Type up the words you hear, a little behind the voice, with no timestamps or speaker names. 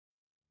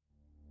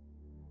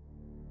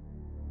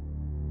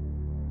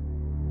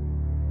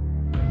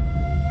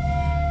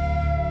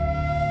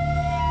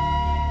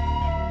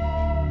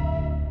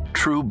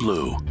True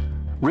Blue,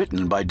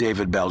 written by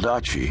David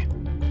Baldacci,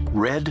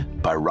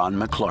 read by Ron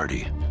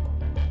McClarty.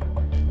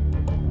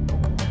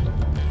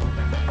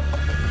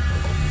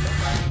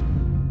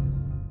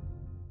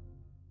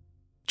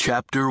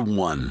 Chapter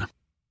 1.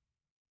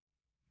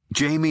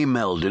 Jamie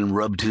Meldon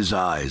rubbed his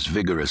eyes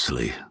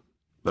vigorously,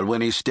 but when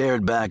he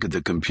stared back at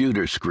the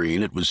computer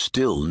screen, it was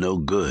still no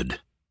good.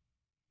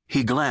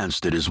 He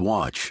glanced at his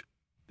watch.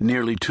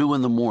 Nearly 2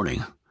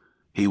 a.m.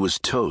 He was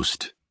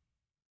toast.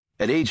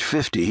 At age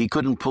 50, he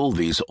couldn't pull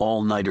these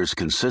all-nighters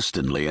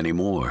consistently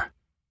anymore.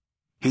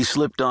 He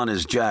slipped on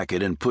his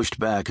jacket and pushed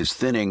back his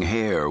thinning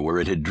hair where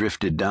it had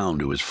drifted down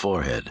to his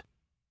forehead.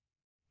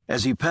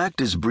 As he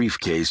packed his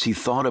briefcase, he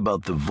thought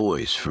about the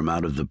voice from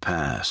out of the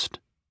past.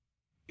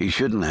 He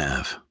shouldn't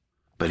have,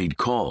 but he'd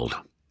called,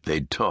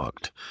 they'd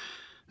talked,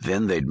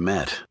 then they'd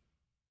met.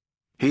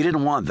 He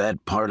didn't want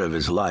that part of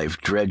his life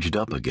dredged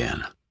up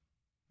again.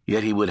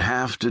 Yet he would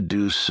have to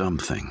do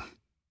something.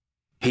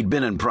 He'd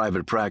been in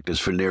private practice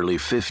for nearly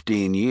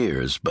 15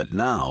 years, but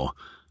now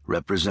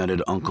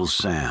represented Uncle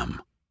Sam.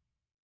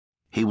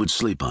 He would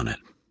sleep on it.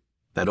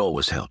 That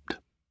always helped.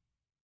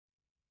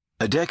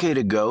 A decade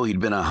ago, he'd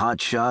been a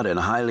hotshot and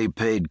highly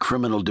paid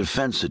criminal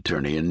defense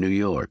attorney in New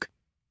York,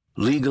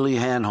 legally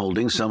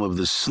hand-holding some of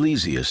the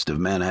sleaziest of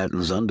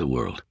Manhattan's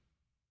underworld.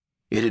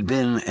 It had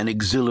been an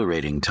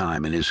exhilarating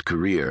time in his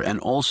career and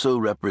also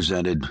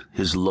represented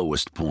his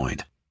lowest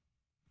point.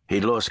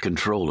 He'd lost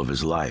control of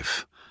his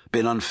life,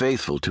 been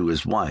unfaithful to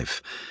his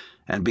wife,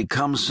 and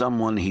become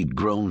someone he'd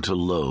grown to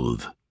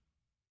loathe.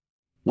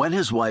 When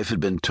his wife had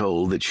been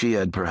told that she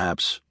had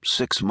perhaps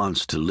 6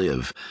 months to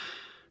live,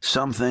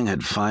 something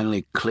had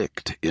finally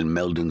clicked in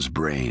Meldon's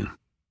brain.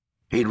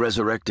 He'd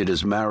resurrected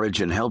his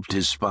marriage and helped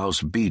his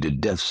spouse beat a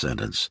death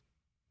sentence.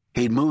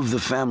 He'd moved the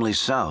family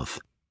south,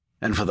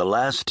 and for the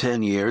last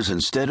 10 years,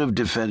 instead of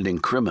defending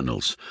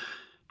criminals,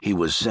 he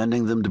was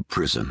sending them to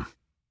prison.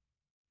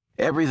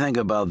 Everything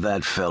about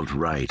that felt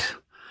right,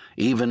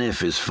 even if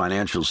his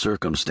financial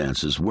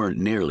circumstances weren't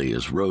nearly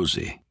as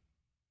rosy.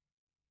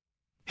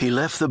 He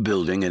left the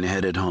building and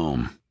headed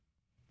home.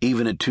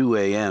 Even at 2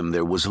 a.m.,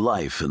 there was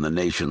life in the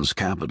nation's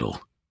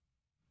capital.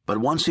 But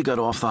once he got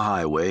off the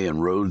highway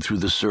and rode through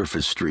the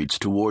surface streets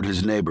toward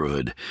his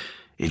neighborhood,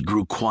 it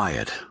grew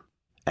quiet,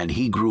 and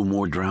he grew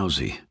more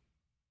drowsy.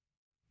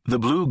 The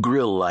blue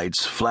grill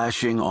lights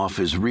flashing off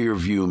his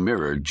rear-view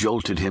mirror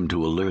jolted him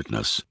to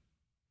alertness.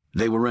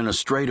 They were in a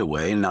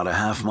straightaway not a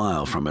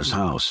half-mile from his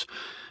house,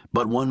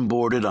 but one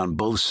bordered on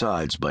both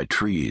sides by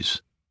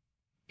trees.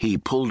 He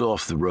pulled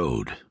off the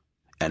road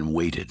and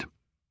waited.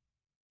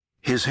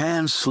 His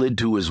hand slid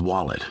to his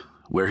wallet,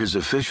 where his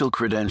official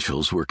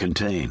credentials were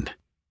contained.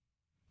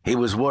 He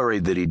was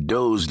worried that he'd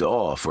dozed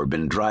off or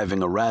been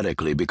driving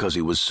erratically because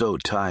he was so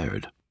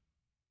tired.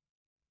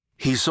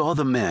 He saw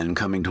the men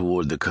coming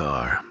toward the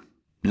car.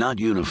 Not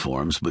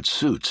uniforms, but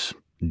suits,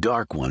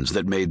 dark ones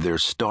that made their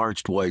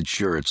starched white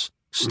shirts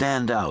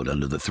stand out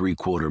under the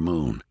 3/4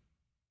 moon.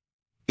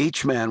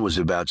 Each man was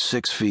about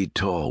 6 feet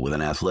tall with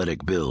an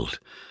athletic build,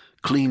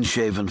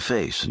 clean-shaven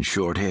face and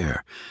short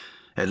hair.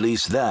 At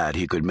least that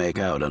he could make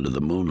out under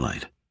the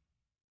moonlight.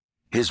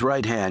 His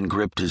right hand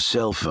gripped his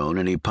cell phone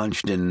and he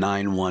punched in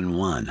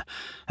 911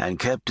 and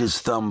kept his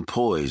thumb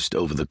poised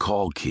over the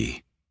call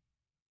key.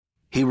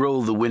 He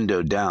rolled the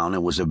window down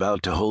and was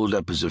about to hold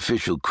up his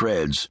official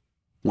creds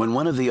when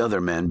one of the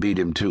other men beat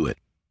him to it.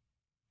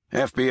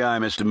 FBI,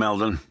 Mr.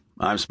 Meldon.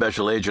 I'm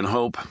Special Agent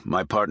Hope,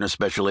 my partner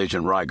Special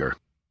Agent Reiger.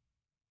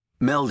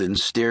 Meldon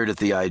stared at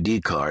the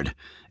ID card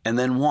and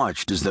then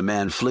watched as the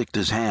man flicked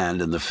his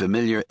hand and the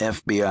familiar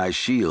FBI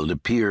shield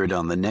appeared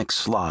on the next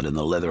slot in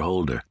the leather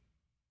holder.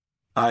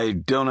 I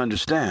don't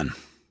understand.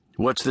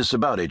 What's this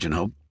about, Agent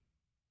Hope?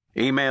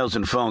 Emails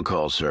and phone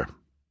calls, sir.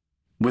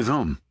 With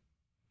whom?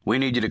 We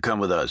need you to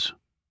come with us.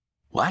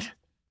 What?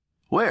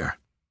 Where?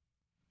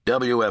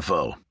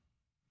 WFO.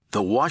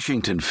 The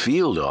Washington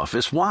Field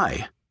Office?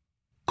 Why?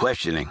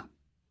 Questioning,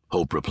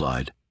 Hope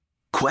replied.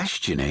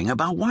 Questioning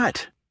about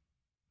what?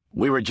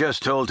 We were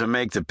just told to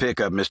make the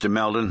pickup, Mr.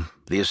 Meldon.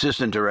 The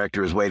assistant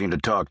director is waiting to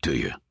talk to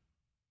you.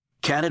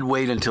 Can it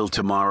wait until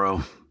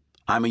tomorrow?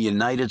 I'm a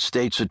United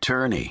States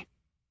attorney.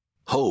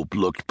 Hope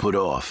looked put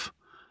off.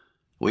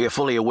 We are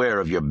fully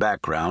aware of your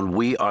background.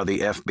 We are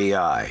the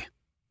FBI.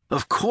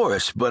 Of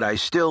course, but I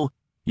still...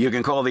 You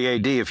can call the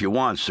AD if you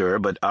want, sir,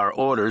 but our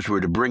orders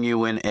were to bring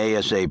you in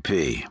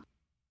ASAP.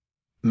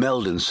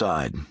 Meldon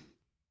sighed.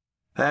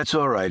 That's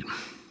all right.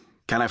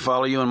 Can I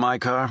follow you in my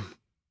car?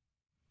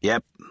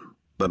 Yep,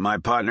 but my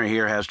partner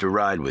here has to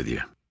ride with you.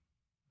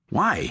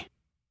 Why?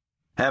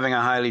 Having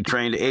a highly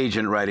trained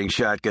agent riding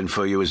shotgun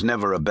for you is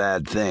never a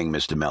bad thing,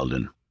 Mr.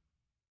 Meldon.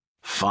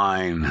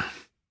 Fine.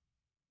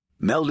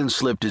 Meldon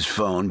slipped his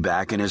phone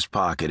back in his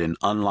pocket and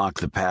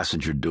unlocked the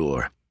passenger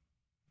door.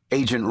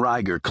 Agent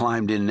Reiger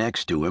climbed in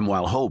next to him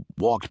while Hope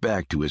walked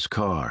back to his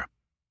car.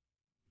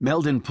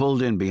 Meldon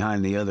pulled in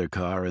behind the other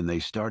car and they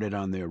started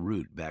on their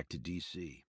route back to D.C.